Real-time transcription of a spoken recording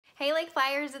Hey Lake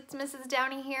Flyers, it's Mrs.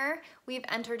 Downey here. We've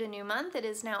entered a new month. It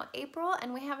is now April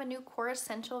and we have a new core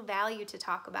essential value to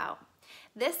talk about.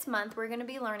 This month we're going to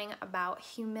be learning about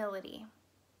humility.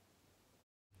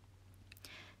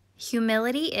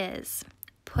 Humility is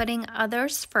putting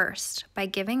others first by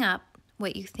giving up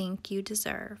what you think you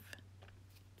deserve.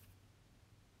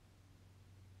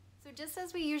 So just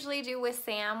as we usually do with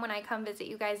Sam when I come visit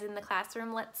you guys in the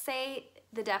classroom, let's say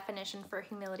the definition for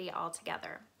humility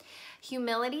altogether.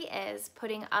 Humility is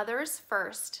putting others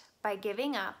first by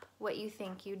giving up what you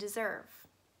think you deserve.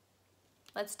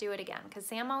 Let's do it again because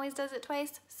Sam always does it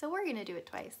twice, so we're going to do it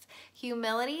twice.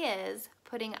 Humility is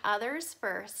putting others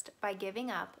first by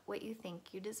giving up what you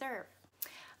think you deserve.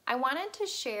 I wanted to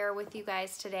share with you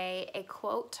guys today a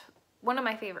quote, one of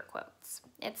my favorite quotes.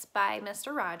 It's by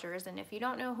Mr. Rogers, and if you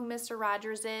don't know who Mr.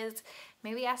 Rogers is,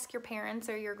 maybe ask your parents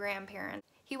or your grandparents.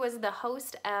 He was the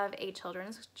host of a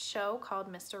children's show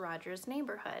called Mr. Rogers'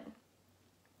 Neighborhood.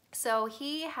 So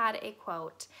he had a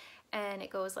quote, and it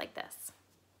goes like this.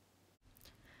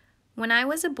 When I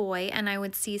was a boy and I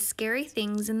would see scary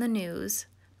things in the news,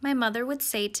 my mother would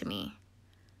say to me,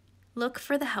 "Look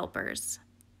for the helpers.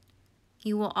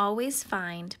 You will always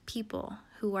find people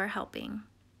who are helping."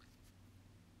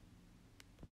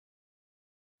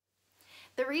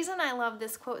 The reason I love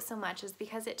this quote so much is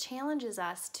because it challenges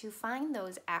us to find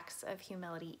those acts of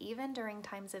humility even during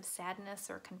times of sadness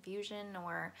or confusion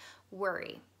or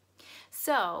worry.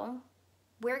 So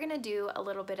we're going to do a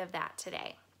little bit of that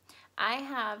today. I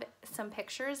have some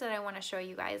pictures that I want to show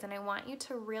you guys, and I want you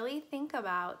to really think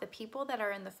about the people that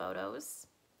are in the photos,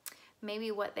 maybe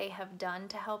what they have done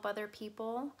to help other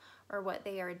people or what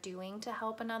they are doing to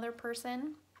help another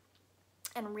person,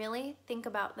 and really think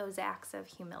about those acts of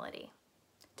humility.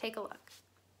 Take a look.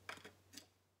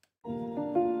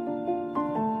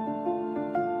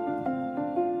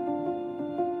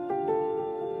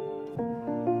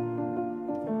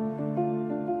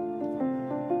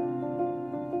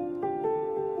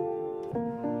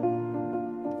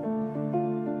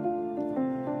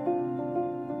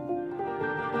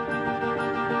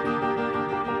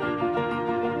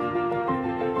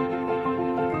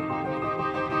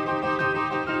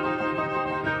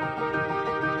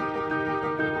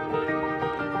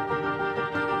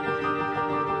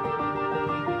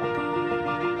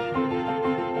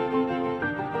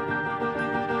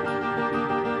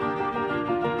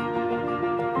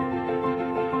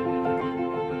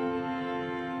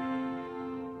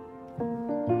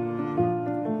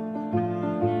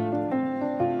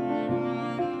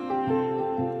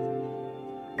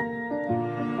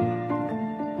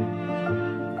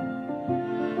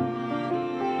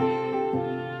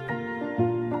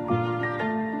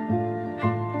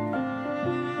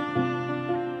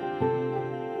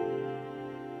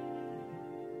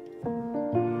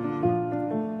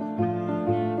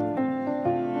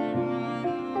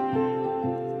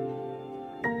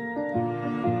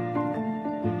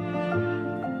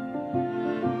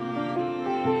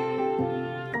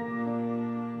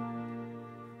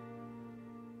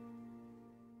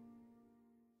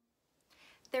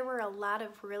 There were a lot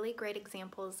of really great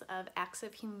examples of acts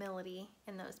of humility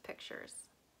in those pictures.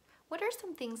 What are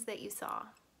some things that you saw?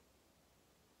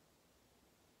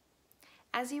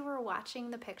 As you were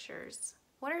watching the pictures,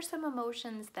 what are some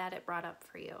emotions that it brought up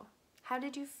for you? How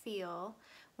did you feel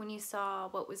when you saw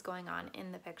what was going on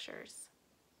in the pictures?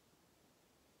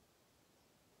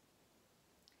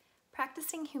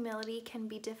 Practicing humility can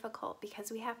be difficult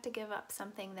because we have to give up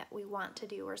something that we want to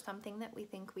do or something that we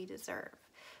think we deserve.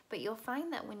 But you'll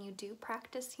find that when you do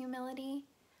practice humility,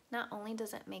 not only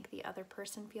does it make the other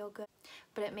person feel good,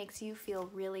 but it makes you feel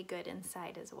really good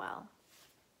inside as well.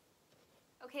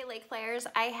 Okay, Lake Flyers,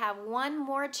 I have one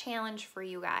more challenge for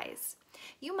you guys.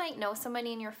 You might know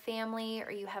somebody in your family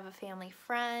or you have a family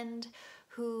friend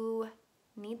who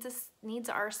needs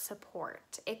our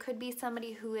support. It could be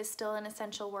somebody who is still an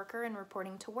essential worker and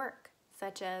reporting to work,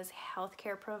 such as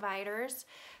healthcare providers,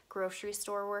 grocery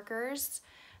store workers,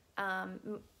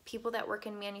 people that work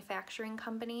in manufacturing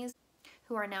companies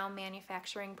who are now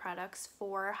manufacturing products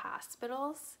for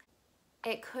hospitals.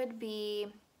 It could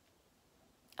be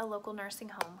a local nursing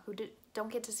home who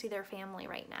don't get to see their family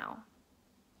right now.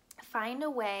 Find a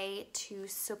way to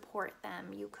support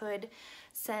them. You could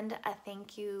send a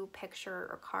thank you picture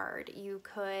or card. You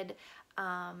could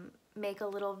make a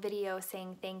little video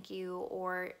saying thank you,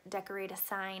 or decorate a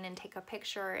sign and take a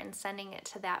picture and sending it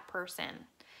to that person.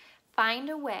 Find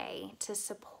a way to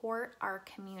support our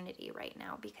community right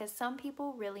now because some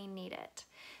people really need it.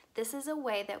 This is a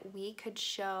way that we could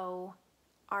show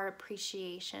our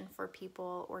appreciation for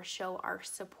people or show our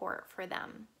support for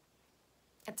them.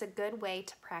 It's a good way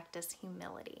to practice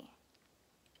humility.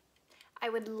 I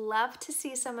would love to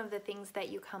see some of the things that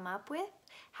you come up with.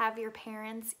 Have your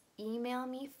parents email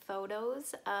me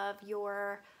photos of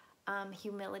your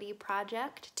humility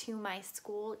project to my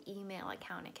school email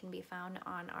account. It can be found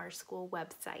on our school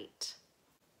website.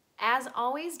 As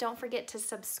always, don't forget to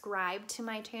subscribe to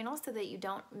my channel so that you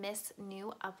don't miss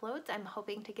new uploads. I'm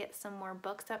hoping to get some more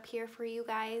books up here for you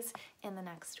guys in the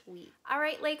next week. All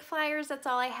right, Lake Flyers, that's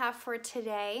all I have for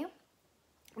today.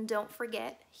 Don't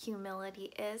forget,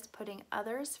 humility is putting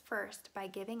others first by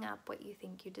giving up what you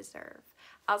think you deserve.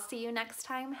 I'll see you next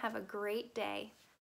time. Have a great day.